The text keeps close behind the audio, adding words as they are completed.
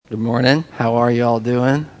Good morning. How are you all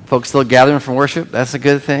doing? Folks still gathering from worship? That's a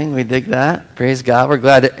good thing. We dig that. Praise God. We're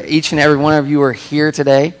glad that each and every one of you are here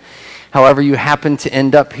today. However you happen to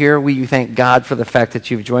end up here, we thank God for the fact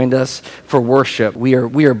that you've joined us for worship. We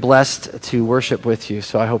are blessed to worship with you,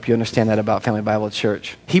 so I hope you understand that about Family Bible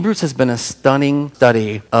Church. Hebrews has been a stunning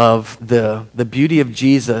study of the beauty of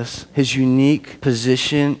Jesus, his unique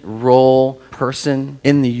position, role, person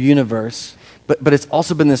in the universe. But it's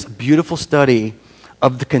also been this beautiful study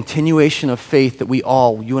of the continuation of faith that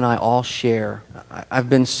you and I all share. I've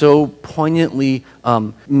been so poignantly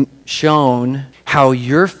shown how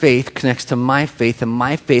your faith connects to my faith, and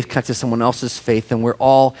my faith connects to someone else's faith, and we're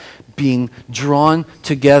all being drawn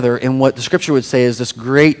together in what the scripture would say is this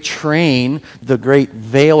great train, the great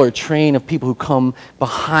veil or train of people who come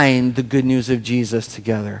behind the good news of Jesus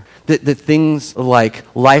together. That things like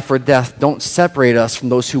life or death don't separate us from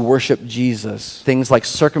those who worship Jesus. Things like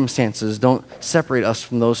circumstances don't separate us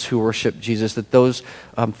from those who worship Jesus. That those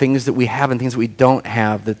things that we have and things that we don't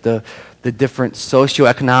have, that the different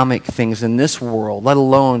socioeconomic things in this world, let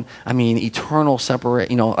alone, eternal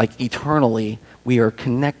eternally, we are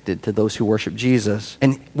connected to those who worship Jesus.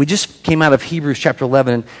 And we just came out of Hebrews chapter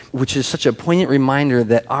 11, which is such a poignant reminder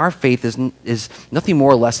that our faith is nothing more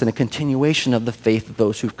or less than a continuation of the faith of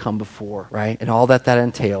those who've come before, right? And all that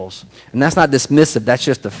entails. And that's not dismissive, that's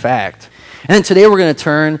just a fact. And then today we're going to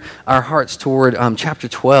turn our hearts toward chapter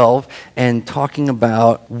 12 and talking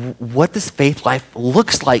about what this faith life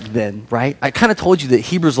looks like then, right? I kind of told you that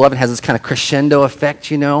Hebrews 11 has this kind of crescendo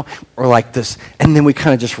effect, or like this, and then we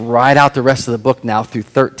kind of just ride out the rest of the book now through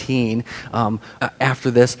 13 after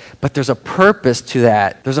this. But there's a purpose to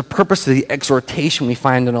that. There's a purpose to the exhortation we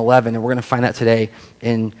find in 11, and we're going to find that today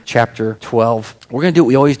in chapter 12. We're going to do what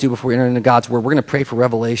we always do before we enter into God's Word. We're going to pray for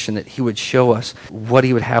revelation, that He would show us what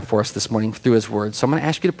He would have for us this morning through His Word. So I'm going to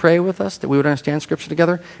ask you to pray with us, that we would understand Scripture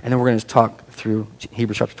together, and then we're going to talk through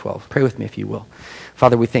Hebrews chapter 12. Pray with me if you will.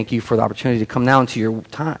 Father, we thank you for the opportunity to come now into your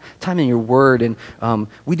time in your word. And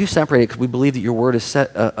we do separate it because we believe that your word is set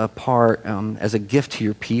apart as a gift to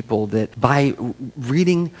your people, that by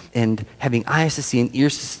reading and having eyes to see and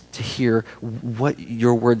ears to hear what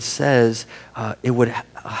your word says, it would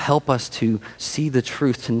help us to see the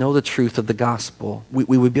truth, to know the truth of the gospel.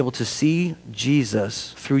 We would be able to see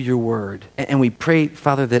Jesus through your word. And we pray,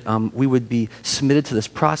 Father, that we would be submitted to this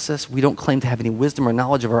process. We don't claim to have any wisdom or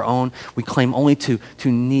knowledge of our own. We claim only to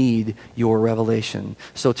need your revelation.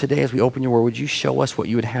 So today, as we open your word, would you show us what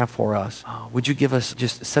you would have for us? Would you give us,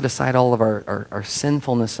 just set aside all of our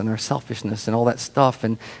sinfulness and our selfishness and all that stuff,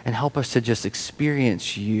 and help us to just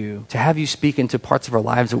experience you, to have you speak into parts of our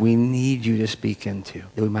lives that we need you to speak into,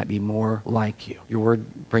 that we might be more like you. Your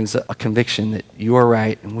word brings a conviction that you are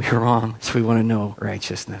right and we are wrong, so we want to know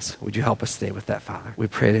righteousness. Would you help us stay with that, Father? We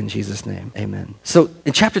pray it in Jesus' name. Amen. So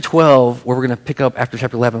in chapter 12, where we're going to pick up after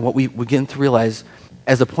chapter 11, what we begin to realize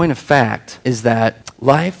as a point of fact is that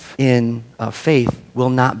life in faith will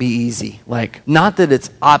not be easy. Like, not that it's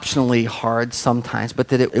optionally hard sometimes, but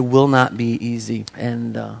that it will not be easy.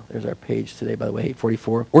 And there's our page today, by the way,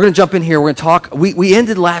 844. We're going to jump in here. We're going to talk. We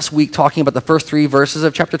ended last week talking about the first 3 verses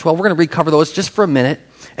of chapter 12. We're going to recover those just for a minute,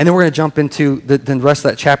 and then we're going to jump into the rest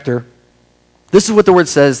of that chapter. This is what the word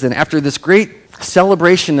says then. After this great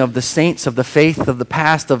celebration of the saints, of the faith, of the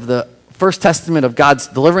past, of the First Testament, of God's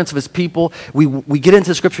deliverance of his people, we get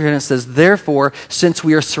into the scripture here and it says, therefore, since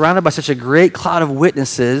we are surrounded by such a great cloud of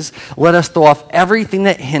witnesses, let us throw off everything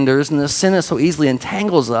that hinders and the sin that so easily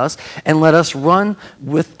entangles us, and let us run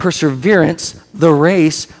with perseverance the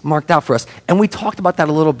race marked out for us. And we talked about that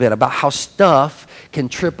a little bit, about how stuff can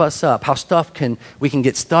trip us up, how we can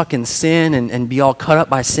get stuck in sin and be all cut up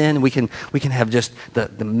by sin. We can have just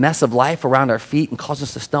the mess of life around our feet and cause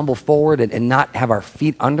us to stumble forward and not have our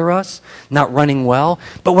feet under us, not running well.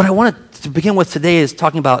 But what I want to begin with today is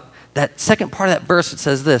talking about that second part of that verse. It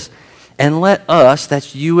says this, and let us,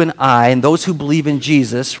 that's you and I, and those who believe in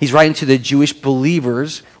Jesus, he's writing to the Jewish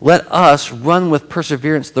believers, let us run with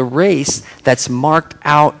perseverance the race that's marked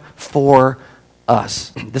out for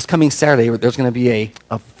us. This coming Saturday, there's going to be a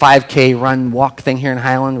 5K run walk thing here in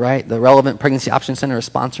Highland, right? The Relevant Pregnancy Option Center is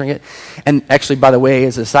sponsoring it. And actually, by the way,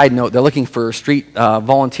 as a side note, they're looking for street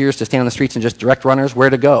volunteers to stand on the streets and just direct runners where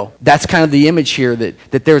to go. That's kind of the image here,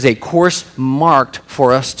 that there's a course marked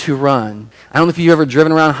for us to run. I don't know if you've ever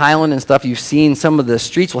driven around Highland and stuff. You've seen some of the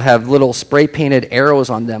streets will have little spray painted arrows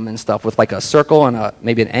on them and stuff with like a circle and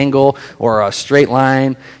maybe an angle or a straight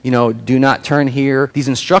line. Do not turn here. These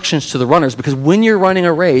instructions to the runners, because when when you're running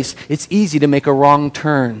a race, it's easy to make a wrong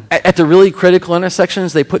turn. At the really critical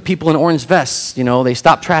intersections, they put people in orange vests. They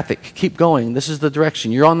stop traffic. Keep going. This is the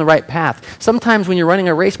direction. You're on the right path. Sometimes when you're running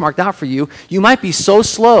a race marked out for you, you might be so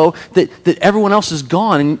slow that everyone else is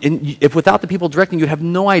gone. And if without the people directing, you have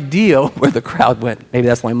no idea where the crowd went. Maybe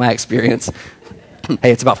that's only my experience.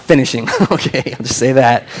 Hey, it's about finishing. Okay, I'll just say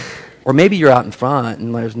that. Or maybe you're out in front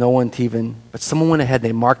and there's no one to even, but someone went ahead,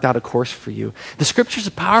 they marked out a course for you. The scriptures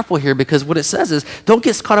are powerful here because what it says is, don't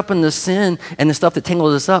get caught up in the sin and the stuff that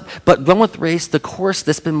tangles us up, but run with race the course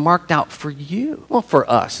that's been marked out for you. Well, for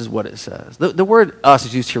us is what it says. The word us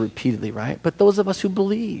is used here repeatedly, right? But those of us who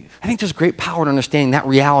believe. I think there's great power in understanding that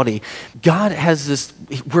reality. God has this,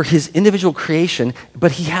 we're his individual creation,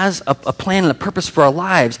 but he has a plan and a purpose for our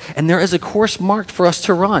lives, and there is a course marked for us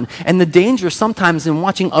to run. And the danger sometimes in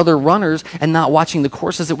watching other runners and not watching the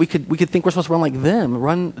courses that we could think we're supposed to run like them,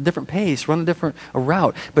 run a different pace, run a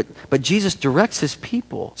route. But Jesus directs his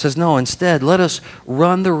people, says, no, instead, let us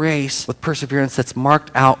run the race with perseverance that's marked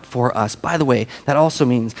out for us. By the way, that also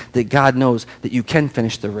means that God knows that you can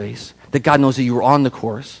finish the race. That God knows that you were on the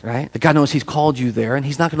course, right? That God knows he's called you there and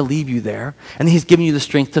he's not going to leave you there. And he's giving you the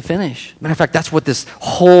strength to finish. Matter of fact, that's what this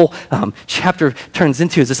whole chapter turns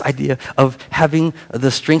into, is this idea of having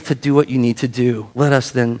the strength to do what you need to do. Let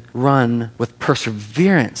us then run with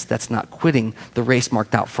perseverance. That's not quitting the race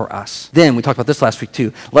marked out for us. Then, we talked about this last week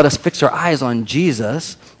too. Let us fix our eyes on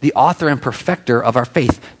Jesus, the author and perfecter of our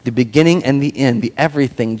faith, the beginning and the end, the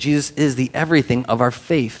everything. Jesus is the everything of our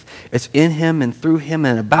faith. It's in him and through him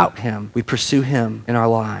and about him. We pursue him in our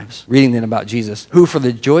lives. Reading then about Jesus, who for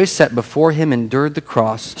the joy set before him endured the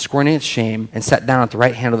cross, scorning its shame, and sat down at the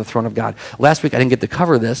right hand of the throne of God. Last week I didn't get to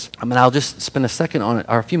cover this. I'll just spend a second on it,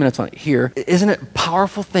 or a few minutes on it here. Isn't it a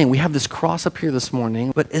powerful thing? We have this cross up here this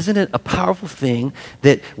morning, but isn't it a powerful thing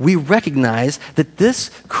that we recognize that this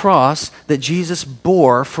cross that Jesus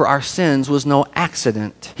bore for our sins was no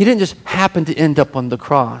accident? He didn't just happen to end up on the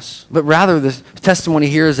cross, but rather the testimony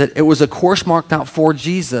here is that it was a course marked out for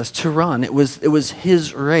Jesus to run. It was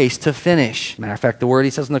his race to finish. Matter of fact, the word he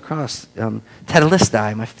says on the cross,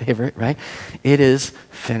 tetelestai, my favorite, right? It is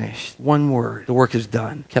finished. One word. The work is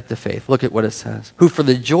done. Kept the faith. Look at what it says. Who for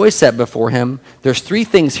the joy set before him, there's three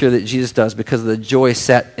things here that Jesus does because of the joy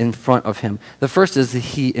set in front of him. The first is that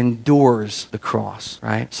he endures the cross,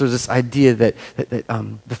 right? So there's this idea that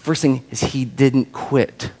the first thing is he didn't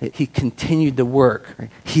quit. He continued the work. Right?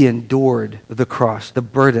 He endured the cross, the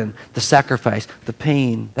burden, the sacrifice, the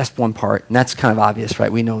pain. That's one part, and that's kind of obvious,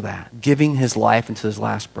 right? We know that. Giving his life into his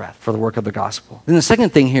last breath for the work of the gospel. Then the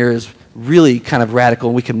second thing here is really kind of radical,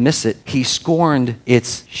 and we can miss it. He scorned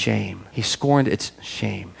its shame. He scorned its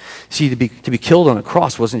shame. See, to be killed on a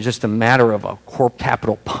cross wasn't just a matter of a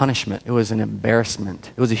capital punishment. It was an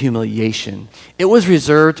embarrassment. It was a humiliation. It was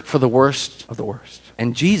reserved for the worst of the worst.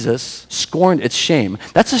 And Jesus scorned its shame.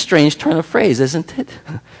 That's a strange turn of phrase, isn't it?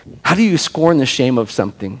 How do you scorn the shame of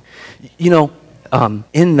something?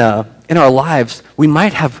 In our lives, we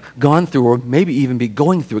might have gone through, or maybe even be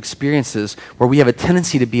going through experiences where we have a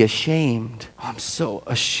tendency to be ashamed. Oh, I'm so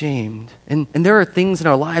ashamed. And there are things in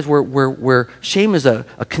our lives where shame is a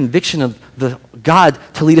conviction of the God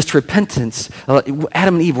to lead us to repentance.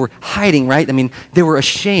 Adam and Eve were hiding, right? I mean, they were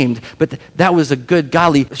ashamed, but that was a good,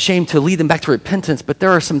 godly shame to lead them back to repentance. But there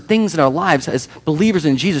are some things in our lives as believers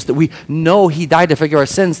in Jesus that we know he died to forgive our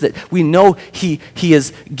sins, that we know he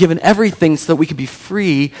has given everything so that we could be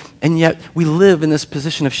free, and yet we live in this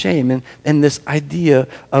position of shame. And this idea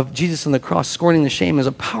of Jesus on the cross scorning the shame is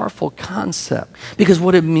a powerful concept, because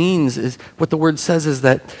what it means is, what the word says is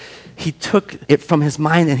that he took it from his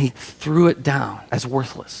mind and he threw it down as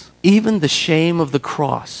worthless. Even the shame of the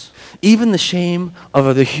cross, even the shame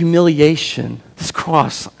of the humiliation, this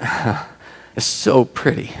cross is so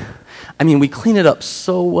pretty. I mean, we clean it up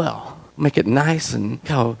so well. Make it nice, and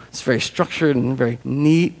it's very structured and very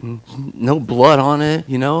neat, and no blood on it,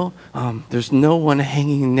 There's no one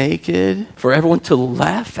hanging naked for everyone to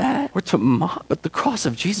laugh at or to mock. But the cross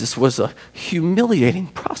of Jesus was a humiliating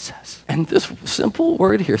process. And this simple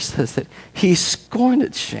word here says that he scorned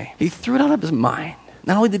its shame. He threw it out of his mind.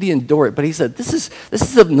 Not only did he endure it, but he said, this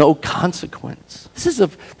is of no consequence. This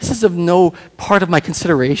is of no part of my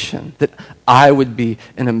consideration, that I would be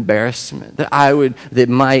an embarrassment, that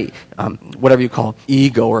my, whatever you call,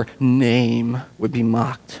 ego or name would be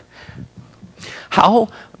mocked. How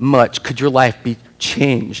much could your life be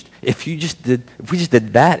changed if we just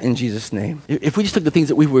did that in Jesus' name? If we just took the things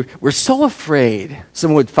that we're so afraid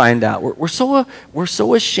someone would find out, we're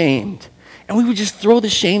so ashamed, And we would just throw the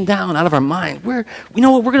shame down out of our mind. We're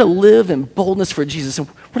going to live in boldness for Jesus. And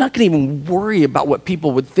we're not going to even worry about what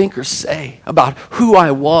people would think or say about who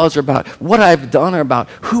I was or about what I've done or about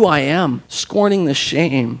who I am. Scorning the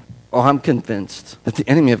shame. Oh, I'm convinced that the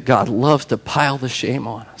enemy of God loves to pile the shame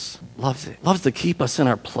on us. Loves it. Loves to keep us in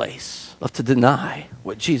our place. Loves to deny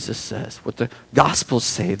what Jesus says, what the Gospels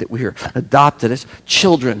say, that we are adopted as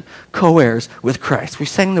children, co-heirs with Christ. We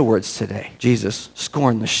sang the words today. Jesus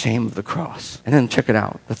scorned the shame of the cross. And then check it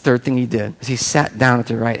out. The third thing he did is he sat down at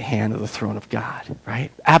the right hand of the throne of God, right?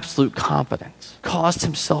 Absolute confidence. Caused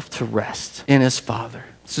himself to rest in his Father.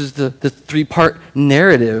 This is the three-part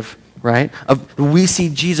narrative, right? We see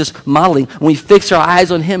Jesus modeling when we fix our eyes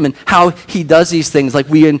on him and how he does these things. Like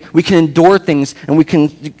we can endure things and we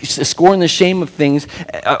can scorn the shame of things,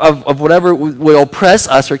 of whatever will oppress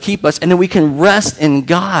us or keep us, and then we can rest in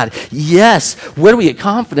God. Yes. Where do we get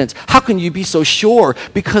confidence? How can you be so sure?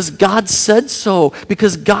 Because God said so.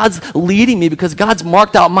 Because God's leading me. Because God's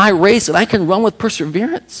marked out my race and I can run with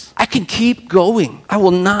perseverance. I can keep going. I will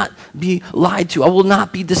not be lied to. I will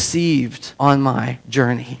not be deceived on my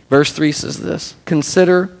journey. Verse 3 says this: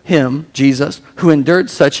 consider him, Jesus, who endured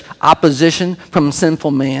such opposition from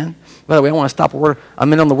sinful man. By the way, I want to stop a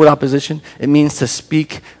minute on the word opposition. It means to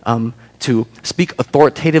speak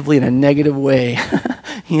authoritatively in a negative way.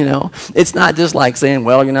 It's not just like saying,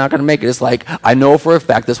 well, you're not going to make it. It's like, I know for a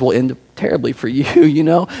fact this will end terribly for you,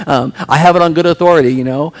 I have it on good authority,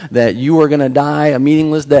 that you are going to die a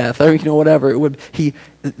meaningless death, or, whatever.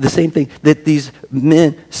 The same thing, that these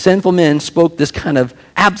sinful men spoke this kind of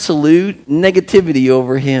absolute negativity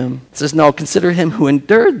over him. It says, no, consider him who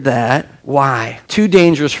endured that. Why? Too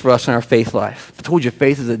dangerous for us in our faith life. I told you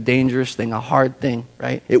faith is a dangerous thing, a hard thing,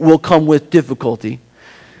 right? It will come with difficulty.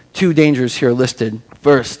 Two dangers here listed.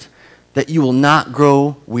 First, that you will not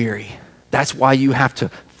grow weary. That's why you have to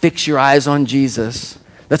fix your eyes on Jesus.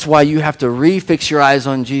 That's why you have to refix your eyes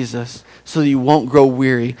on Jesus so that you won't grow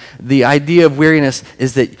weary. The idea of weariness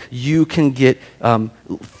is that you can get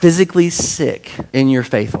physically sick in your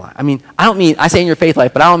faith life. I say in your faith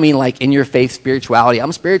life, but I don't mean like in your faith spirituality.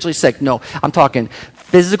 I'm spiritually sick. No, I'm talking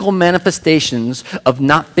physical manifestations of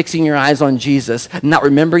not fixing your eyes on Jesus, not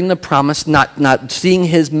remembering the promise, not seeing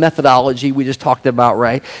his methodology we just talked about,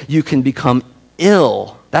 right? You can become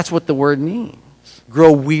ill. That's what the word means.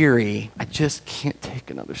 Grow weary. I just can't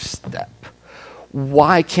take another step.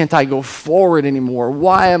 Why can't I go forward anymore?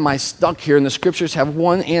 Why am I stuck here? And the scriptures have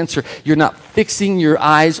one answer. You're not fixing your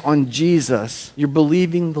eyes on Jesus. You're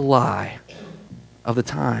believing the lie of the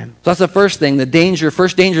time. So that's the first thing.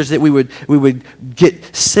 First danger is that we would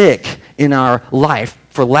get sick in our life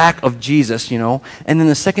for lack of Jesus, And then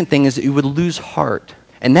the second thing is that you would lose heart.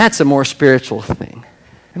 And that's a more spiritual thing.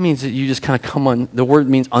 It means that you just kind of come on, the word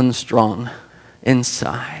means unstrung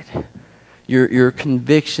inside. Your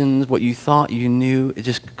convictions, what you thought you knew, it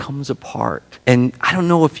just comes apart. And I don't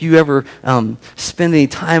know if you ever spend any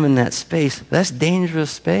time in that space. That's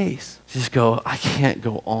dangerous space. Just go, I can't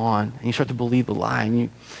go on. And you start to believe the lie,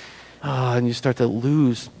 and you start to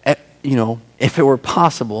lose, if it were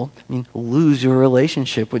possible, lose your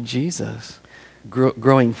relationship with Jesus.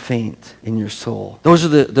 Growing faint in your soul. Those are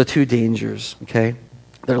the two dangers, okay,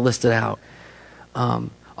 that are listed out.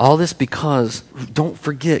 All this because, don't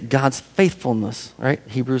forget God's faithfulness, right?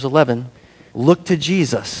 Hebrews 11. Look to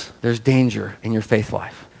Jesus. There's danger in your faith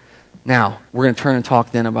life. Now, we're going to turn and talk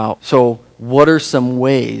then about, so what are some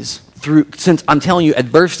ways since I'm telling you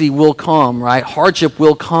adversity will come, right? Hardship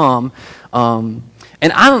will come.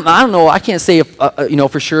 And I don't know, I can't say if,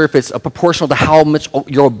 for sure if it's proportional to how much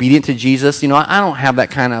you're obedient to Jesus. I don't have that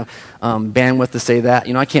kind of bandwidth to say that.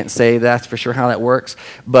 I can't say that's for sure how that works.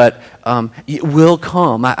 But it will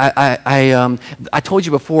come. I told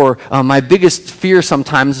you before, my biggest fear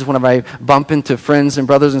sometimes is whenever I bump into friends and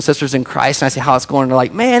brothers and sisters in Christ and I say how it's going, they're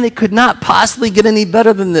like, man, it could not possibly get any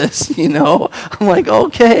better than this, I'm like,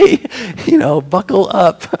 okay, buckle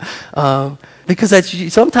up. Because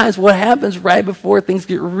that's sometimes what happens right before things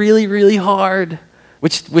get really, really hard,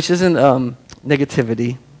 which isn't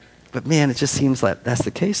negativity. But man, it just seems like that's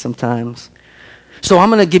the case sometimes. So I'm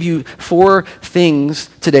going to give you 4 things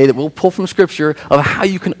today that we'll pull from Scripture of how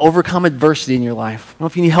you can overcome adversity in your life. I don't know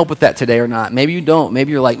if you need help with that today or not. Maybe you don't.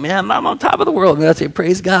 Maybe you're like, man, I'm on top of the world. And I say,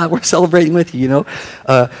 praise God, we're celebrating with you,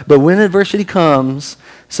 But when adversity comes,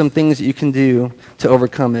 some things that you can do to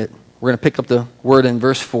overcome it. We're going to pick up the word in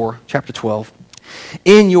verse 4, chapter 12.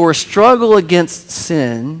 In your struggle against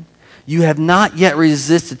sin, you have not yet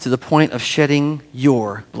resisted to the point of shedding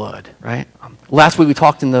your blood, right? Last week we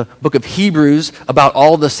talked in the book of Hebrews about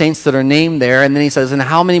all the saints that are named there, and then he says, and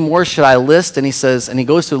how many more should I list? And he says, and he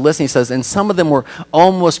goes through the list, and he says, and some of them were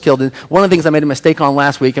almost killed. And one of the things I made a mistake on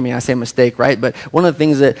last week, I say mistake, right? But one of the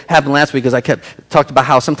things that happened last week is I talked about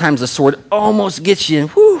how sometimes the sword almost gets you, and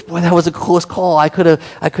whew, boy, that was the coolest call. I could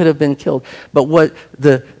have been killed. But what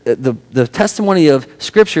the testimony of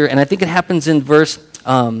Scripture, and I think it happens in verse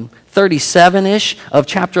 37-ish of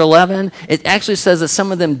chapter 11, it actually says that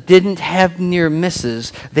some of them didn't have near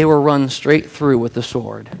misses. They were run straight through with the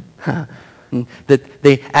sword. That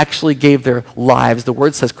they actually gave their lives. The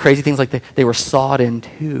word says crazy things like they were sawed in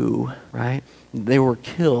two, right? They were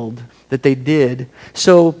killed, that they did.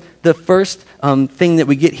 So the first thing that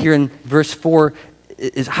we get here in verse 4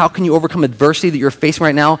 is how can you overcome adversity that you're facing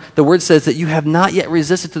right now? The word says that you have not yet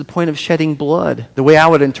resisted to the point of shedding blood. The way I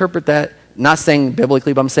would interpret that, not saying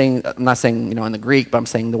biblically, but I'm not saying in the Greek, but I'm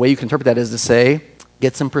saying the way you can interpret that is to say,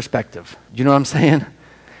 get some perspective. Do you know what I'm saying?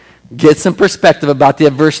 Get some perspective about the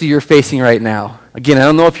adversity you're facing right now. Again, I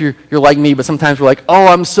don't know if you're like me, but sometimes we're like, oh,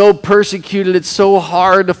 I'm so persecuted. It's so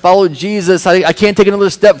hard to follow Jesus. I can't take another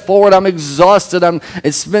step forward. I'm exhausted.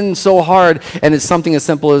 It's been so hard. And it's something as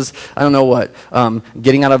simple as, I don't know what,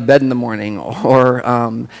 getting out of bed in the morning,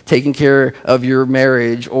 or taking care of your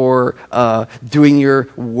marriage, or doing your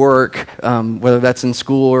work, whether that's in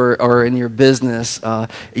school or in your business,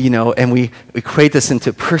 and we equate this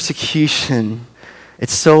into persecution.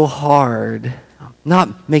 It's so hard.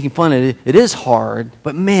 Not making fun of it. It is hard.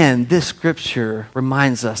 But man, this scripture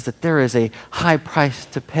reminds us that there is a high price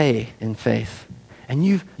to pay in faith. And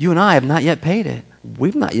you and I have not yet paid it.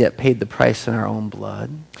 We've not yet paid the price in our own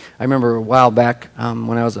blood. I remember a while back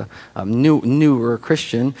when I was a newer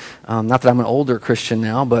Christian, not that I'm an older Christian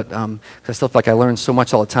now, but I still feel like I learned so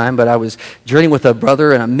much all the time, but I was journeying with a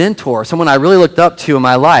brother and a mentor, someone I really looked up to in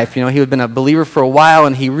my life. He had been a believer for a while,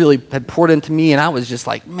 and he really had poured into me, and I was just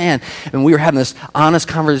like, man. And we were having this honest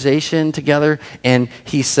conversation together, and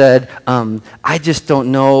he said, I just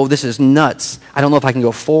don't know. This is nuts. I don't know if I can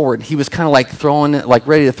go forward. He was kind of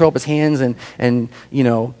ready to throw up his hands, and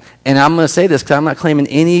I'm going to say this because I'm not claiming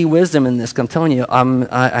any wisdom in this. I'm telling you,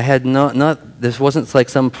 I had this wasn't like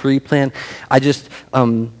some pre-plan.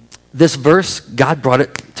 This verse, God brought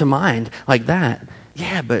it to mind like that.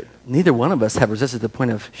 Yeah, but neither one of us have resisted to the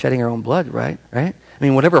point of shedding our own blood, right? I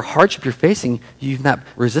mean, whatever hardship you're facing, you've not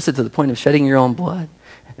resisted to the point of shedding your own blood.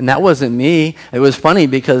 And that wasn't me. It was funny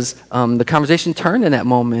because the conversation turned in that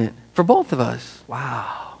moment for both of us.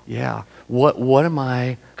 Wow, yeah. What am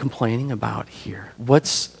I complaining about here?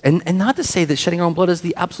 And not to say that shedding our own blood is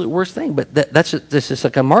the absolute worst thing, but that's just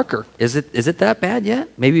like a marker. Is it that bad yet?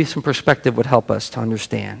 Maybe some perspective would help us to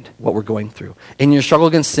understand what we're going through. In your struggle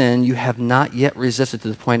against sin, you have not yet resisted to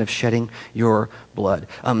the point of shedding your blood.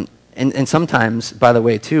 And sometimes, by the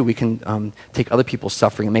way, too, we can take other people's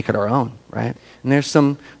suffering and make it our own, right? And there's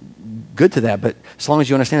some good to that, but as long as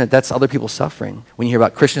you understand that that's other people's suffering. When you hear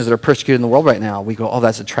about Christians that are persecuted in the world right now, we go, oh,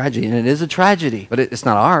 that's a tragedy. And it is a tragedy, but it's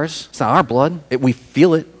not ours. It's not our blood. We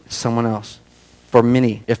feel it. It's someone else. For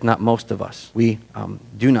many, if not most of us, we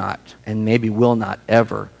do not and maybe will not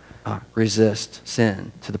ever resist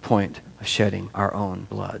sin to the point of shedding our own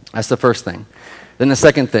blood. That's the first thing. Then the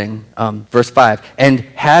second thing, verse 5, and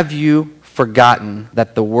have you forgotten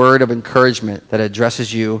that the word of encouragement that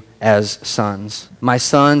addresses you as sons? My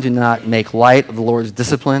son, do not make light of the Lord's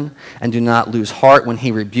discipline, and do not lose heart when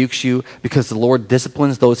he rebukes you, because the Lord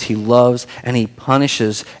disciplines those he loves, and he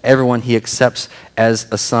punishes everyone he accepts as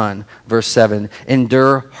a son. Verse 7,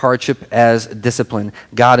 endure hardship as discipline.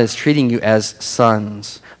 God is treating you as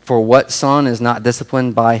sons. For what son is not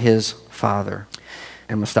disciplined by his father?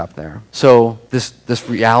 And we'll stop there. So this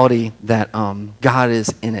reality that God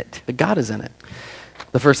is in it. That God is in it.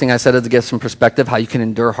 The first thing I said is to get some perspective, how you can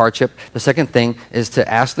endure hardship. The second thing is to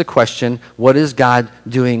ask the question, what is God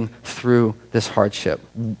doing through this hardship?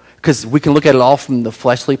 Because we can look at it all from the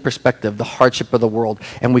fleshly perspective, the hardship of the world,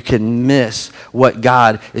 and we can miss what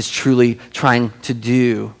God is truly trying to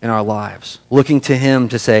do in our lives. Looking to him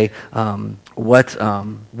to say, what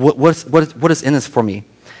is in this for me?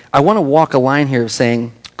 I want to walk a line here of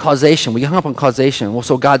saying causation. We hung up on causation. Well,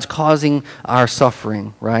 so God's causing our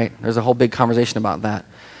suffering, right? There's a whole big conversation about that.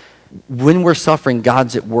 When we're suffering,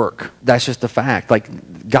 God's at work. That's just a fact.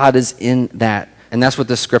 Like, God is in that. And that's what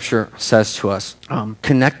this scripture says to us.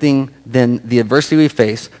 Connecting then the adversity we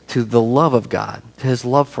face to the love of God, to his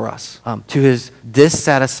love for us, to his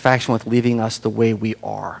dissatisfaction with leaving us the way we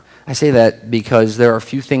are. I say that because there are a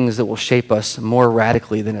few things that will shape us more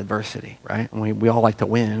radically than adversity, right? And we all like to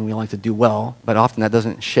win, we like to do well, but often that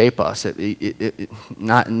doesn't shape us.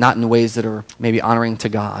 Not in ways that are maybe honoring to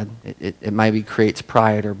God. It maybe creates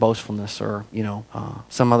pride or boastfulness or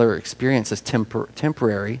some other experience that's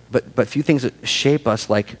temporary. But few things that shape us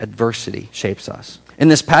like adversity shapes us. In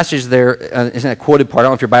this passage there, isn't that quoted part? I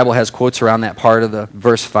don't know if your Bible has quotes around that part of the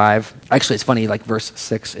verse 5. Actually, it's funny, like verse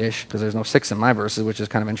 6-ish, because there's no 6 in my verses, which is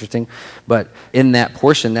kind of interesting. But in that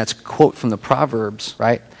portion, that's a quote from the Proverbs,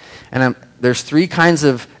 right? And there's three kinds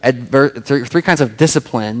of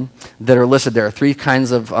discipline that are listed there. Three kinds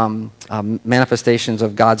of manifestations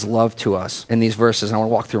of God's love to us in these verses. And I want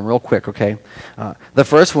to walk through them real quick, okay? The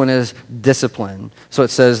first one is discipline. So it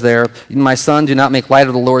says there, my son, do not make light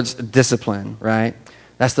of the Lord's discipline, right?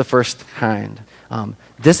 That's the first kind.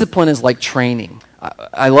 Discipline is like training.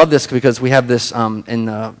 I love this because we have this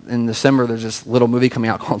in December. There's this little movie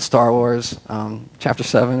coming out called Star Wars, Chapter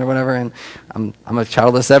 7 or whatever. And I'm a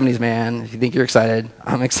child of the 70s, man. If you think you're excited,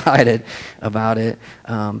 I'm excited about it.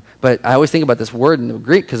 But I always think about this word in the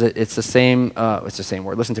Greek because it's the same. It's the same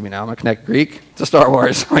word. Listen to me now. I'm gonna connect Greek to Star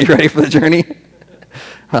Wars. Are you ready for the journey?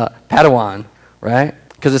 Padawan, right?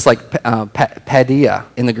 Because it's like padia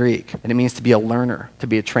in the Greek, and it means to be a learner, to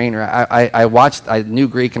be a trainer. I knew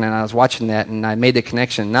Greek, and I was watching that, and I made the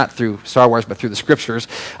connection, not through Star Wars, but through the scriptures.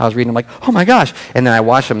 I was reading them like, oh my gosh. And then I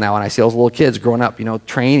watch them now, and I see those little kids growing up,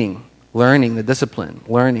 training, learning the discipline,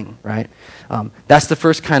 learning, right? That's the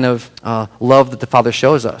first kind of love that the Father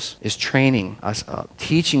shows us, is training us,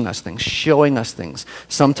 teaching us things, showing us things.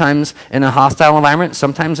 Sometimes in a hostile environment,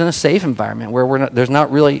 sometimes in a safe environment where there's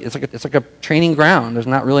not really, it's like a training ground. There's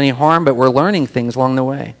not really any harm, but we're learning things along the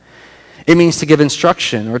way. It means to give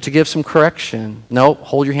instruction or to give some correction. No,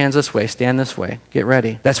 hold your hands this way, stand this way, get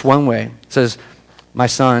ready. That's one way. It says, my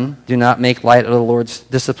son, do not make light of the Lord's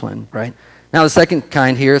discipline, right? Now the second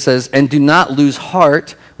kind here says, and do not lose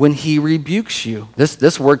heart when he rebukes you.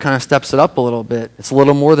 This word kind of steps it up a little bit. It's a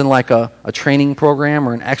little more than like a training program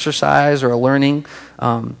or an exercise or a learning.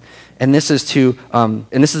 And this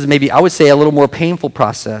is maybe, I would say, a little more painful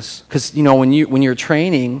process. Because, when you're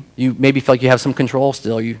training, you maybe feel like you have some control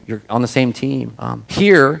still. You're on the same team.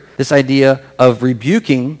 Here, this idea of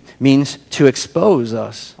rebuking means to expose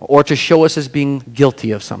us or to show us as being guilty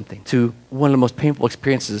of something. To one of the most painful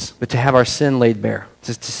experiences, but to have our sin laid bare.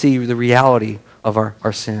 To see the reality of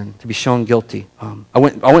our sin, to be shown guilty. I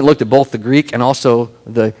went and looked at both the Greek and also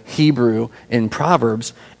the Hebrew in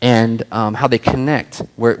Proverbs and how they connect,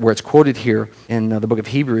 where it's quoted here in the book of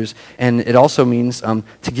Hebrews. And it also means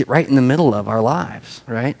to get right in the middle of our lives,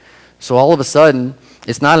 right? So all of a sudden,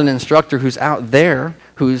 it's not an instructor who's out there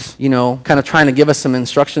who's, kind of trying to give us some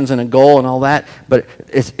instructions and a goal and all that, but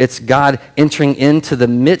it's God entering into the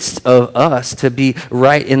midst of us to be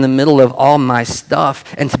right in the middle of all my stuff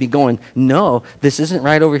and to be going, no, this isn't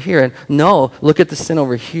right over here, and no, look at the sin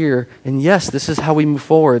over here, and yes, this is how we move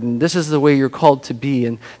forward, and this is the way you're called to be,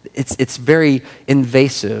 and it's very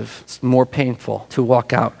invasive. It's more painful to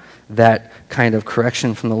walk out that kind of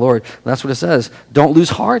correction from the Lord. And that's what it says. Don't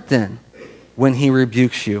lose heart then. When he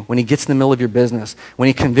rebukes you, when he gets in the middle of your business, when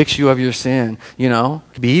he convicts you of your sin, it can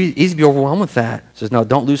be easy to be overwhelmed with that. It says, no,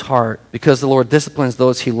 don't lose heart because the Lord disciplines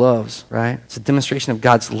those he loves, right? It's a demonstration of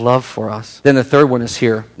God's love for us. Then the third one is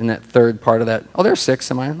here in that third part of that. Oh, there's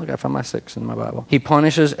 6 in mine. Look, I found my 6 in my Bible. He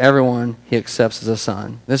punishes everyone he accepts as a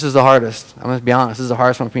son. This is the hardest. I'm going to be honest. This is the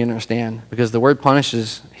hardest one for me to understand because the word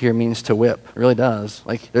punishes here means to whip. It really does.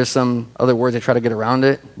 Like there's some other words they try to get around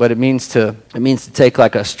it, but it means to take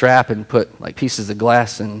like a strap and put like pieces of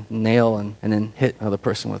glass and nail and then hit another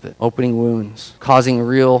person with it. Opening wounds, causing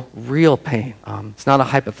real pain. It's not a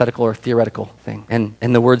hypothetical or theoretical thing.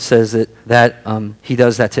 And the word says that he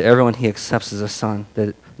does that to everyone he accepts as a son.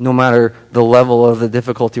 That no matter the level of the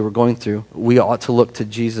difficulty we're going through, we ought to look to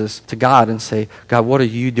Jesus, to God, and say, God, what are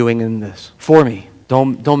you doing in this for me?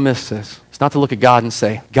 Don't miss this. It's not to look at God and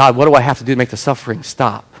say, God, what do I have to do to make the suffering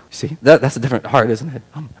stop? See, that's a different heart, isn't it?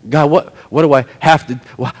 God, what do I have to,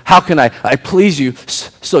 how can I please you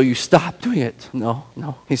so you stop doing it? No.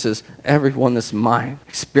 He says, everyone that's mine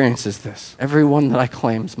experiences this. Everyone that I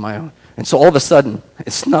claim is my own. And so all of a sudden,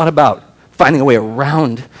 it's not about finding a way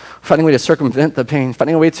around, finding a way to circumvent the pain,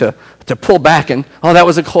 finding a way to pull back and, oh, that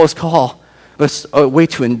was a close call. But it's a way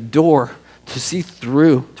to endure, to see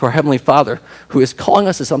through to our Heavenly Father who is calling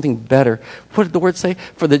us to something better. What did the word say?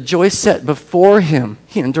 For the joy set before him,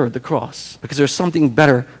 he endured the cross. Because there's something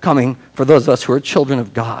better coming for those of us who are children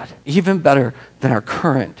of God. Even better than our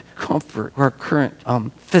current comfort or our current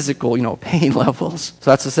physical, pain levels.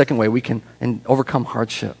 So that's the second way we can overcome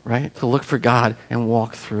hardship, right? To look for God and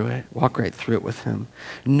walk through it. Walk right through it with him.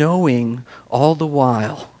 Knowing all the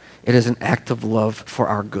while it is an act of love for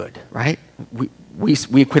our good, right? We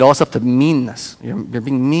equate all stuff to meanness. You're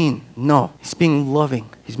being mean. No, he's being loving.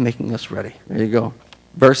 He's making us ready. There you go.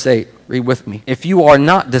 Verse 8, read with me. If you are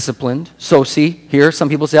not disciplined, so see, here, some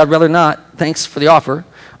people say, I'd rather not. Thanks for the offer.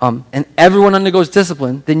 And everyone undergoes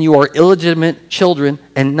discipline, then you are illegitimate children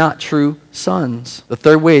and not true sons. The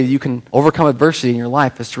third way that you can overcome adversity in your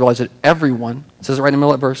life is to realize that everyone, it says it right in the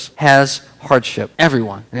middle of that verse, has hardship.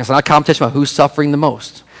 Everyone. And it's not a competition about who's suffering the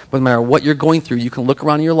most. But no matter what you're going through, you can look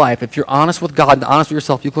around in your life. If you're honest with God and honest with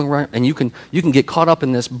yourself, you can look around and you can get caught up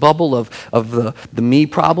in this bubble of the me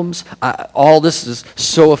problems. All this is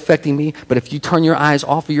so affecting me. But if you turn your eyes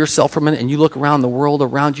off of yourself for a minute and you look around the world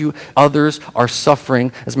around you, others are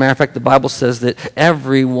suffering. As a matter of fact, the Bible says that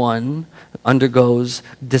everyone undergoes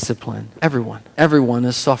discipline. Everyone. Everyone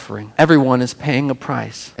is suffering. Everyone is paying a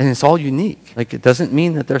price. And it's all unique. Like, it doesn't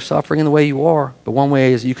mean that they're suffering in the way you are. But one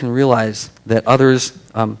way is you can realize that others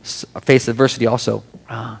face adversity also.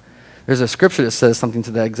 There's a scripture that says something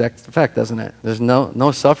to that exact effect, doesn't it? There's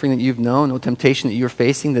no suffering that you've known, no temptation that you're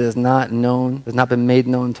facing that is not been made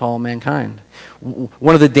known to all mankind.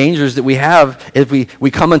 One of the dangers that we have is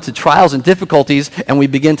we come into trials and difficulties and we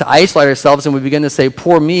begin to isolate ourselves and we begin to say,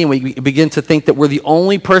 poor me, and we begin to think that we're the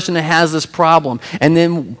only person that has this problem. And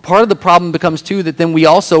then part of the problem becomes, too, that then we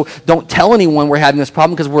also don't tell anyone we're having this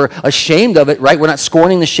problem because we're ashamed of it, right? We're not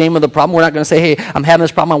scorning the shame of the problem. We're not going to say, hey, I'm having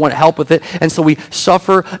this problem, I want help with it. And so we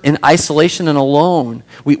suffer in isolation and alone.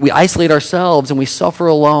 We isolate ourselves and we suffer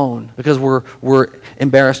alone because we're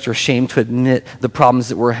embarrassed or ashamed to admit the problems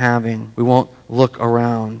that we're having. We won't look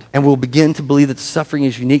around. And we'll begin to believe that the suffering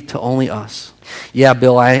is unique to only us. Yeah,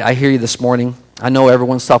 Bill, I hear you this morning. I know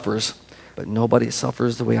everyone suffers, but nobody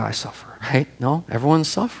suffers the way I suffer, right? No, everyone's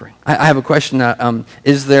suffering. I have a question. Do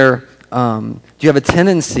you have a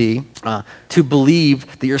tendency to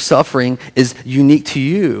believe that your suffering is unique to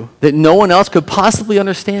you, that no one else could possibly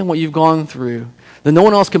understand what you've gone through, that no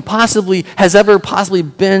one else has ever possibly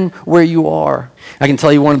been where you are? I can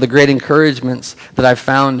tell you one of the great encouragements that I've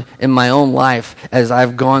found in my own life as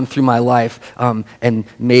I've gone through my life and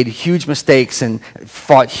made huge mistakes and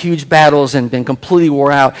fought huge battles and been completely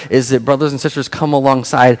wore out is that brothers and sisters come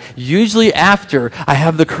alongside, usually after I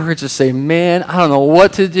have the courage to say, man, I don't know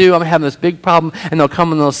what to do. I'm having this big problem. And they'll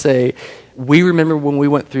come and they'll say, we remember when we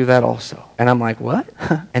went through that also. And I'm like, what?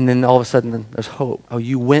 And then all of a sudden there's hope. Oh,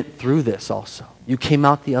 you went through this also. You came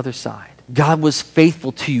out the other side. God was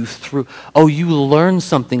faithful to you through. Oh, you learned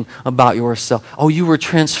something about yourself. Oh, you were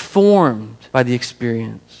transformed by the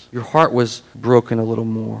experience. Your heart was broken a little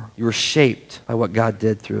more. You were shaped by what God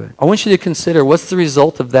did through it. I want you to consider, what's the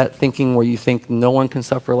result of that thinking where you think no one can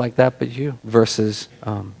suffer like that but you, versus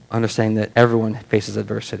understanding that everyone faces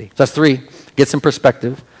adversity. So that's 3. Get some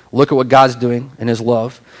perspective. Look at what God's doing in his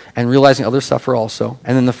love and realizing others suffer also.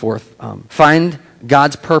 And then the 4th, find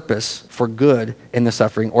God's purpose for good in the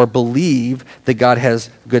suffering, or believe that God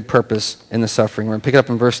has good purpose in the suffering. We're going to pick it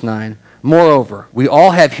up in verse 9. Moreover, we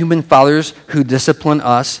all have human fathers who discipline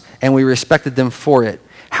us, and we respected them for it.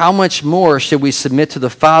 How much more should we submit to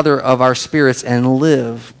the Father of our spirits and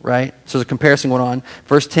live, right? So there's a comparison going on.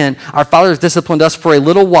 Verse 10, our fathers disciplined us for a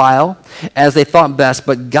little while as they thought best,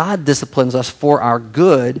 but God disciplines us for our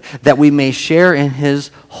good, that we may share in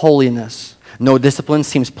his holiness. No discipline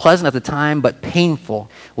seems pleasant at the time, but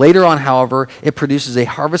painful. Later on, however, it produces a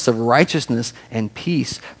harvest of righteousness and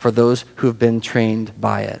peace for those who have been trained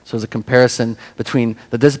by it. So there's a comparison between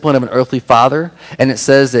the discipline of an earthly father, and it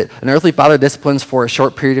says that an earthly father disciplines for a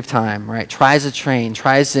short period of time, right? Tries to train,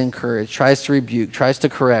 tries to encourage, tries to rebuke, tries to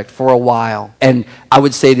correct for a while. And I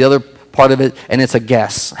would say the other part of it, and it's a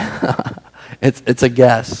guess. It's a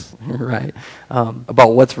guess, right? About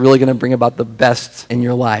what's really going to bring about the best in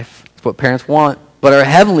your life. It's what parents want. But our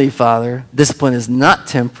Heavenly Father, discipline is not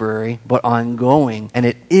temporary, but ongoing, and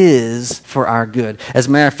it is for our good. As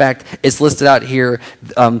a matter of fact, it's listed out here,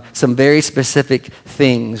 some very specific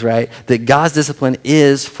things, right? That God's discipline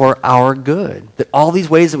is for our good. That all these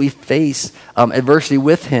ways that we face adversity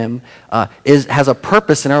with Him has a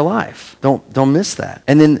purpose in our life. Don't miss that.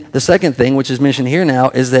 And then the second thing, which is mentioned here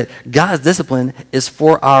now, is that God's discipline is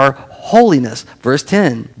for our holiness. Verse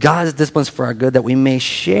 10, God's discipline is for our good, that we may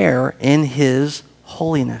share in His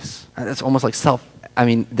holiness. That's almost like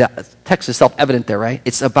the text is self-evident there, right?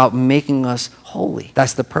 It's about making us holy.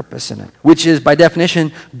 That's the purpose in it, which is by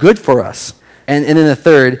definition good for us. And then the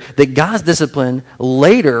third, that God's discipline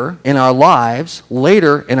later in our lives,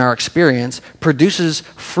 later in our experience, produces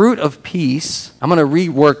fruit of peace. I'm going to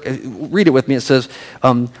read it with me. It says,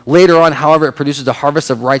 later on, however, it produces a harvest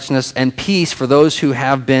of righteousness and peace for those who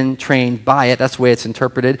have been trained by it. That's the way it's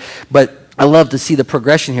interpreted. But I love to see the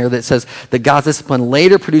progression here that says that God's discipline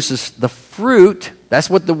later produces the fruit. That's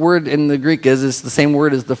what the word in the Greek is. It's the same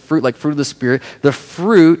word as the fruit, like fruit of the Spirit. The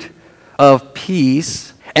fruit of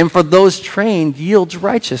peace. And for those trained, yields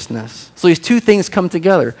righteousness. So these two things come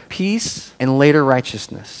together, peace and later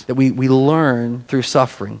righteousness, that we learn through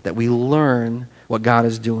suffering, that we learn what God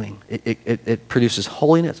is doing. It produces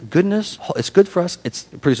holiness, goodness. It's good for us. It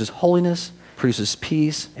produces holiness, produces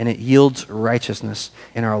peace, and it yields righteousness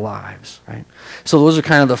in our lives, right? So those are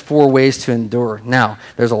kind of the 4 ways to endure. Now,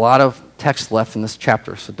 there's a lot of text left in this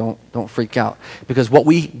chapter, so don't freak out. Because what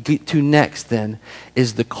we get to next then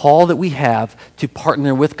is the call that we have to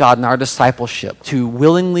partner with God in our discipleship, to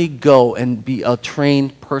willingly go and be a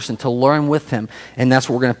trained person, to learn with him. And that's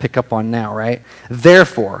what we're going to pick up on now, right?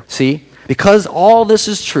 Therefore, see, because all this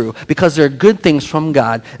is true, because there are good things from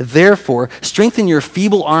God, therefore, strengthen your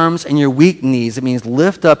feeble arms and your weak knees. It means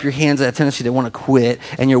lift up your hands that have a tendency to want to quit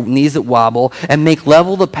and your knees that wobble, and make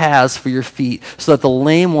level the paths for your feet so that the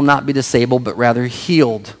lame will not be disabled, but rather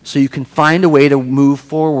healed. So you can find a way to move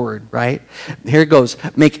forward, right? Here it goes.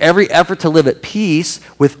 Make every effort to live at peace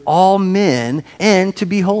with all men and to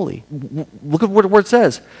be holy. Look at what the word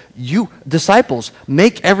says. You, disciples,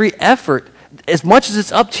 make every effort as much as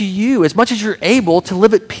it's up to you, as much as you're able to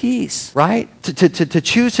live at peace, right? To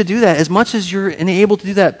choose to do that, as much as you're able to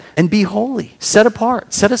do that, and be holy. Set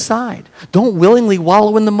apart, set aside. Don't willingly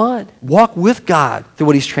wallow in the mud. Walk with God through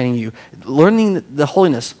what he's training you, learning the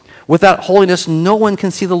holiness. Without holiness, no one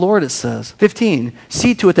can see the Lord, it says. 15,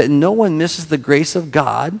 see to it that no one misses the grace of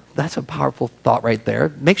God. That's a powerful thought right there.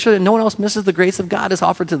 Make sure that no one else misses the grace of God that's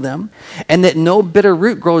offered to them, and that no bitter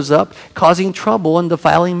root grows up, causing trouble and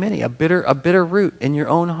defiling many. A bitter root in your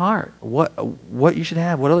own heart. What you should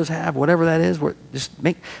have, what others have, whatever that is, just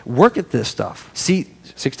work at this stuff. See,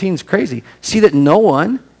 16 is crazy. See that no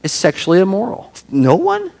one is sexually immoral. No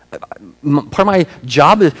one? Part of my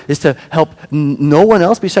job is to help no one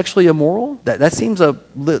else be sexually immoral? That seems a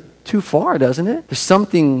little too far, doesn't it? There's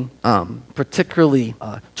something particularly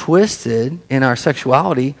twisted in our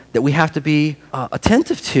sexuality that we have to be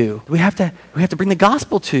attentive to. We have to bring the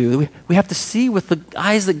gospel to. We have to see with the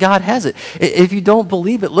eyes that God has it. If you don't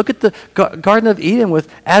believe it, look at the Garden of Eden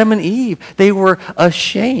with Adam and Eve. They were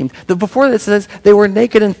ashamed. Before that, it says they were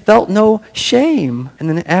naked and felt no shame. And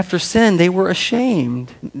then after sin, they were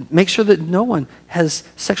ashamed. Make sure that no one has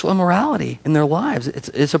sexual immorality in their lives.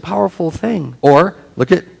 It's a powerful thing. Or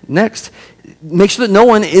look at next. Make sure that no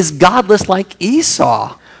one is godless like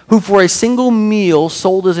Esau, who for a single meal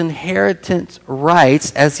sold his inheritance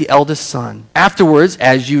rights as the eldest son. Afterwards,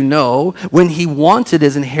 as you know, when he wanted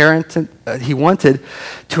his inheritance, he wanted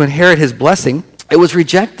to inherit his blessing, it was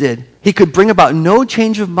rejected. He could bring about no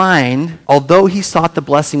change of mind, although he sought the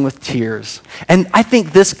blessing with tears. And I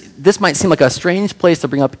think this might seem like a strange place to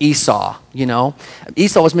bring up Esau, you know.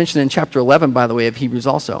 Esau was mentioned in chapter 11, by the way, of Hebrews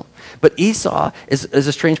also. But Esau is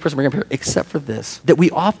a strange person to bring up here, except for this, that we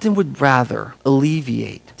often would rather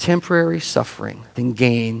alleviate temporary suffering than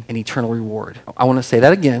gain an eternal reward. I want to say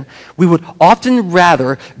that again. We would often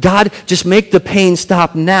rather, God, just make the pain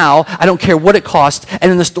stop now. I don't care what it costs.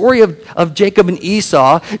 And in the story of Jacob and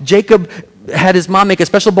Esau, Jacob had his mom make a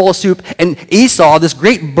special bowl of soup, and Esau, this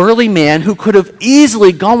great burly man who could have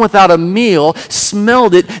easily gone without a meal,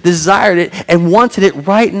 smelled it, desired it, and wanted it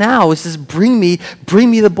right now. He says, bring me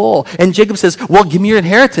the bowl. And Jacob says, well, give me your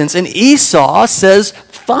inheritance. And Esau says,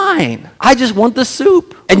 fine, I just want the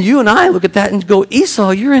soup. And you and I look at that and go,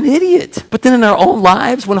 Esau, you're an idiot. But then in our own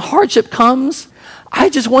lives, when hardship comes, I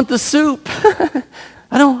just want the soup.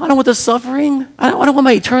 I don't want the suffering. I don't want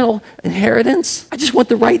my eternal inheritance. I just want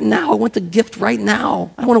the right now. I want the gift right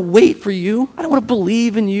now. I don't want to wait for you. I don't want to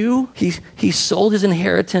believe in you. He sold his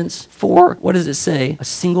inheritance for, what does it say? A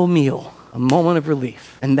single meal, a moment of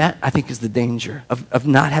relief. And that, I think, is the danger of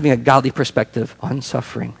not having a godly perspective on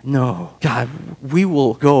suffering. No, God, we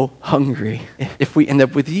will go hungry if we end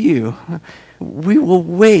up with you. We will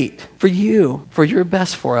wait for you, for your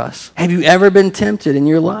best for us. Have you ever been tempted in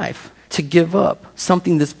your life to give up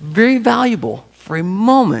something that's very valuable for a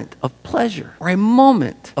moment of pleasure or a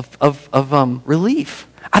moment of relief?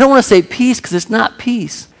 I don't want to say peace because it's not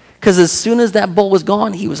peace. Because as soon as that bowl was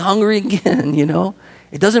gone, he was hungry again, you know?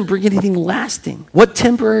 It doesn't bring anything lasting. What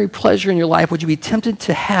temporary pleasure in your life would you be tempted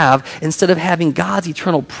to have instead of having God's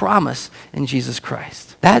eternal promise in Jesus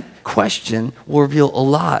Christ? That question will reveal a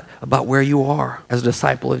lot about where you are as a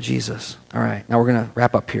disciple of Jesus. All right, now we're going to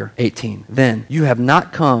wrap up here. 18. Then you have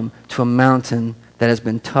not come to a mountain that has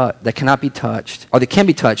been that cannot be touched, or that can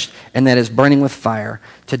be touched, and that is burning with fire,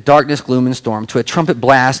 to darkness, gloom, and storm, to a trumpet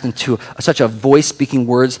blast, and to such a voice speaking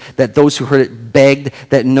words that those who heard it begged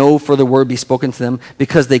that no further word be spoken to them,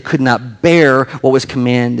 because they could not bear what was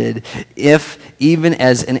commanded. If even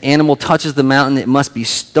as an animal touches the mountain, it must be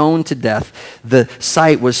stoned to death. The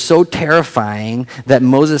sight was so terrifying that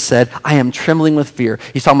Moses said, I am trembling with fear.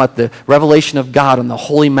 He's talking about the revelation of God on the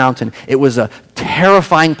holy mountain. It was a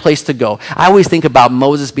terrifying place to go. I always think about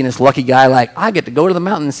Moses being this lucky guy, like, I get to go to the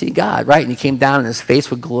mountain and see God, right? And he came down and his face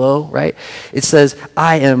would glow, right? It says,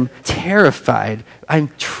 I am terrified. I'm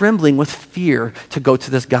trembling with fear to go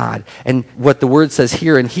to this God. And what the word says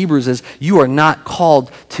here in Hebrews is, you are not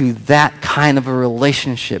called to that kind of a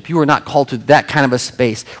relationship. You are not called to that kind of a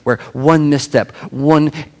space where one misstep,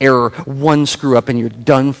 one error, one screw up, and you're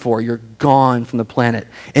done for. You're gone from the planet.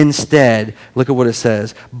 Instead, look at what it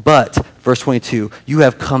says. But, verse 22, you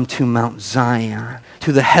have come to Mount Zion,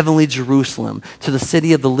 to the heavenly Jerusalem, to the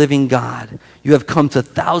city of the living God. You have come to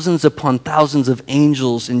thousands upon thousands of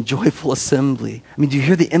angels in joyful assembly. I mean, do you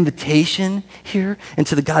hear the invitation here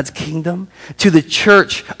into the God's kingdom? To the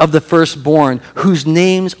church of the firstborn, whose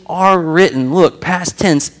names are written, look, past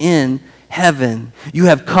tense, in heaven. You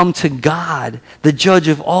have come to God, the judge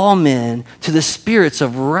of all men, to the spirits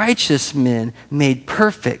of righteous men made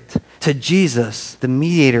perfect, to Jesus, the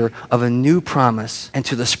mediator of a new promise, and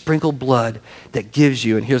to the sprinkled blood that gives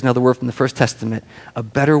you, and here's another word from the First Testament, a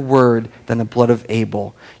better word than the blood of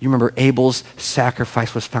Abel. You remember Abel's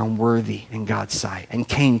sacrifice was found worthy in God's sight, and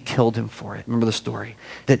Cain killed him for it. Remember the story?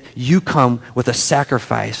 That you come with a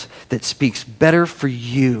sacrifice that speaks better for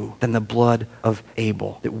you than the blood of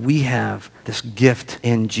Abel. That we have this gift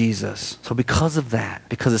in Jesus. So because of that,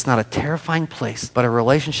 because it's not a terrifying place, but a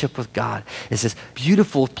relationship with God, it's this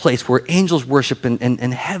beautiful place where angels worship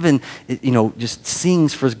and heaven, just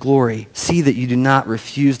sings for his glory. See that you do not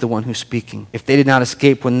refuse the one who's speaking. If they did not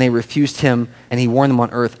escape when they refused him and he warned them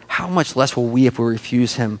on earth, how much less will we if we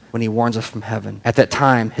refuse him when he warns us from heaven? At that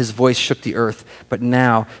time, his voice shook the earth, but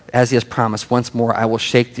now, as he has promised, once more I will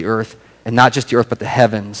shake the earth, and not just the earth, but the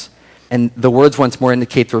heavens. And the words once more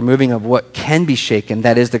indicate the removing of what can be shaken,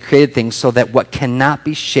 that is the created things, so that what cannot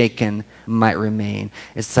be shaken might remain.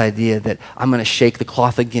 It's this idea that I'm going to shake the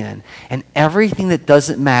cloth again, and everything that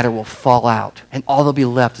doesn't matter will fall out, and all that'll be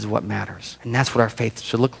left is what matters. And that's what our faith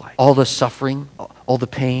should look like. All the suffering, all the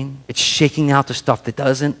pain, it's shaking out the stuff that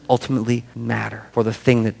doesn't ultimately matter for the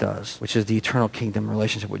thing that does, which is the eternal kingdom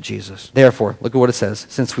relationship with Jesus. Therefore, look at what it says.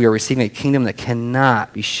 Since we are receiving a kingdom that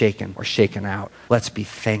cannot be shaken or shaken out, let's be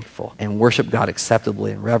thankful and worship God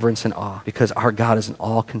acceptably in reverence and awe, because our God is an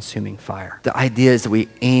all-consuming fire. The idea is that we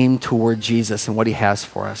aim toward Jesus and what he has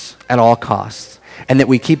for us at all costs, and that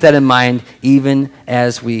we keep that in mind even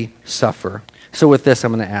as we suffer. So with this,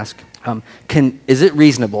 I'm going to ask, is it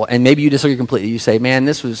reasonable, and maybe you disagree completely, you say, man,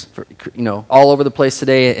 this was all over the place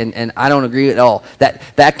today, and I don't agree at all,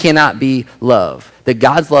 that cannot be love. That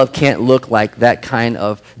God's love can't look like that kind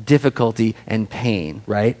of difficulty and pain,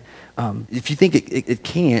 right? If you think it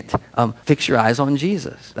can't, fix your eyes on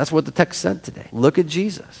Jesus. That's what the text said today. Look at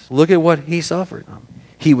Jesus. Look at what he suffered.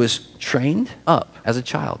 He was trained up as a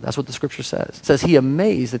child. That's what the scripture says. It says he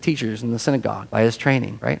amazed the teachers in the synagogue by his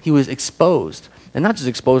training, right? He was exposed. And not just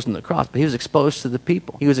exposed on the cross, but he was exposed to the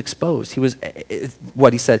people. He was exposed. He was,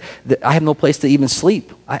 what he said, I have no place to even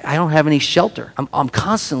sleep. I don't have any shelter. I'm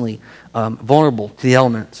constantly vulnerable to the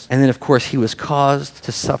elements. And then, of course, he was caused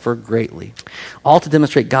to suffer greatly. All to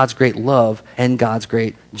demonstrate God's great love and God's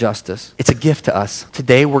great justice. It's a gift to us.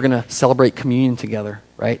 Today, we're going to celebrate communion together,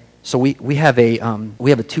 right? So we have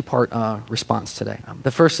a two-part response today.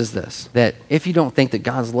 The first is this, that if you don't think that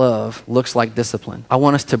God's love looks like discipline, I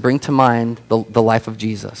want us to bring to mind the life of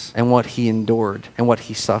Jesus and what he endured and what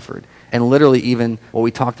he suffered. And literally even what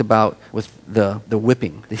we talked about with the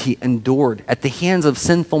whipping that he endured at the hands of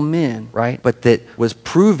sinful men, right? But that was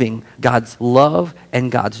proving God's love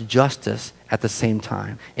and God's justice at the same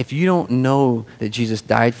time. If you don't know that Jesus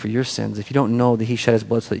died for your sins, if you don't know that he shed his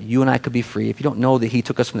blood so that you and I could be free, if you don't know that he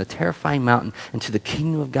took us from the terrifying mountain into the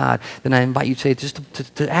kingdom of God, then I invite you today just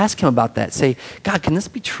to ask him about that. Say, God, can this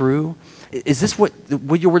be true? Is this what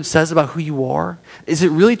your word says about who you are? Is it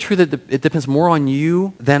really true that it depends more on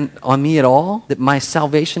you than on me at all? That my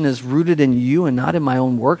salvation is rooted in you and not in my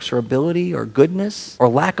own works or ability or goodness or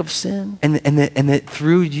lack of sin? And that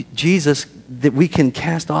through Jesus, that we can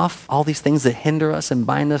cast off all these things that hinder us and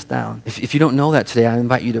bind us down. If you don't know that today, I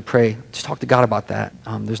invite you to pray. Just talk to God about that.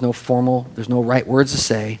 There's no right words to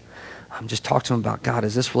say. Just talk to him about, God,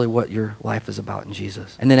 is this really what your life is about in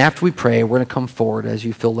Jesus? And then after we pray, we're going to come forward as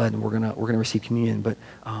you feel led, and we're going to receive communion. But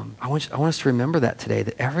I want us to remember that today,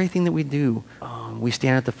 that everything that we do, we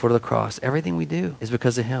stand at the foot of the cross. Everything we do is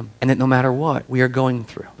because of him. And that no matter what we are going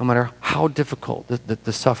through, no matter how difficult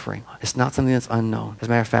the suffering, it's not something that's unknown. As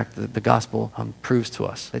a matter of fact, the gospel proves to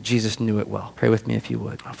us that Jesus knew it well. Pray with me if you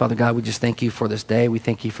would. Father God, we just thank you for this day. We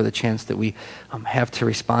thank you for the chance that we have to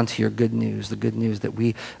respond to your good news, the good news that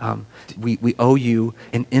we owe you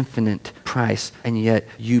an infinite price, and yet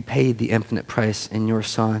you paid the infinite price in your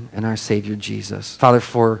Son and our Savior Jesus. Father,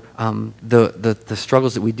 for the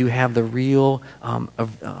struggles that we do have, the real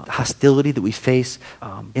hostility that we face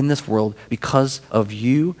in this world because of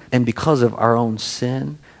you and because of our own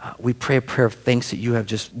sin, we pray a prayer of thanks that you have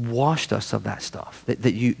just washed us of that stuff.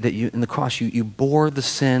 That you in the cross you bore the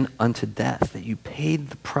sin unto death. That you paid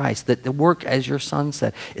the price. That the work, as your Son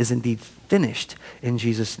said, is indeed finished in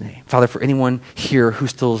Jesus' name. Father, for anyone here who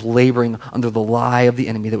still is laboring under the lie of the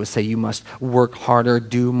enemy that would say you must work harder,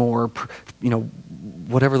 do more,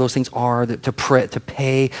 whatever those things are, to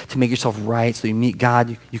pay, to make yourself right so you meet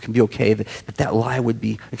God, you can be okay, that lie would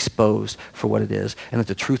be exposed for what it is, and that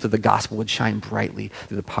the truth of the gospel would shine brightly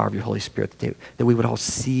through the power of your Holy Spirit, that we would all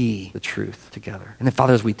see the truth together. And then,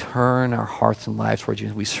 Father, as we turn our hearts and lives towards you,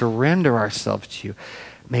 as we surrender ourselves to you,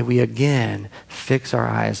 may we again fix our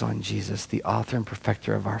eyes on Jesus, the author and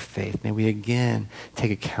perfecter of our faith. May we again take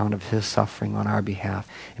account of his suffering on our behalf.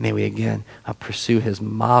 And may we again pursue his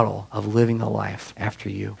model of living a life after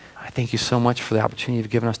you. I thank you so much for the opportunity you've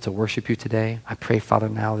given us to worship you today. I pray, Father,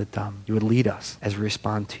 now that you would lead us as we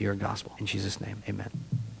respond to your gospel. In Jesus' name, amen.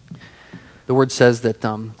 The word says that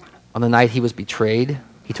on the night he was betrayed,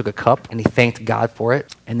 he took a cup and he thanked God for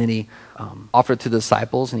it. And then he offered it to the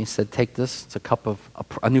disciples and he said, take this. It's a cup of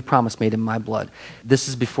a new promise made in my blood. This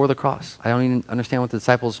is before the cross. I don't even understand what the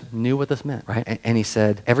disciples knew what this meant, right? And he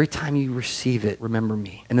said, every time you receive it, remember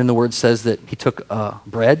me. And then the word says that he took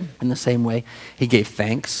bread in the same way. He gave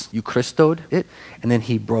thanks, Eucharistoed it, and then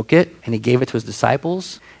he broke it and he gave it to his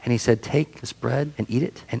disciples. And he said, take this bread and eat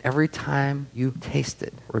it. And every time you taste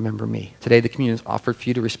it, remember me. Today, the communion is offered for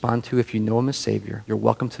you to respond to. If you know him as Savior, you're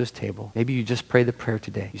welcome to his table. Maybe you just pray the prayer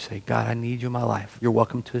today. You say, God, I need you in my life. You're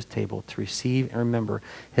welcome to his table to receive and remember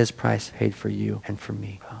his price paid for you and for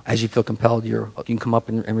me. As you feel compelled, you can come up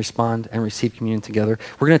and respond and receive communion together.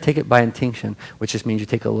 We're going to take it by intinction, which just means you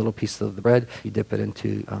take a little piece of the bread, you dip it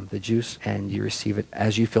into the juice, and you receive it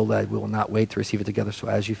as you feel led. We will not wait to receive it together. So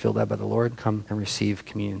as you feel led by the Lord, come and receive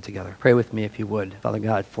communion together. Pray with me if you would. Father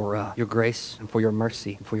God, for your grace and for your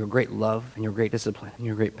mercy and for your great love and your great discipline and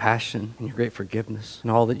your great passion and your great forgiveness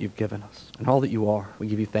and all that you've given us and all that you are. We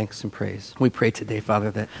give you thanks and praise. We pray today,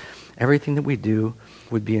 Father, that everything that we do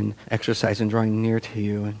would be an exercise in drawing near to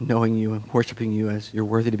you and knowing you and worshiping you as you're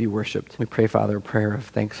worthy to be worshiped. We pray, Father, a prayer of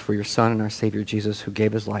thanks for your Son and our Savior Jesus, who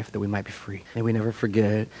gave his life that we might be free. May we never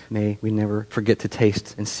forget. May we never forget to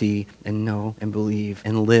taste and see and know and believe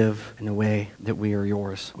and live in a way that we are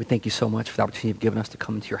yours. We thank you so much for the opportunity you've given us to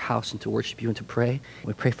come into your house and to worship you and to pray.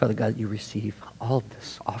 We pray, Father God, that you receive all of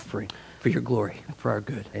this offering for your glory and for our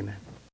good. Amen.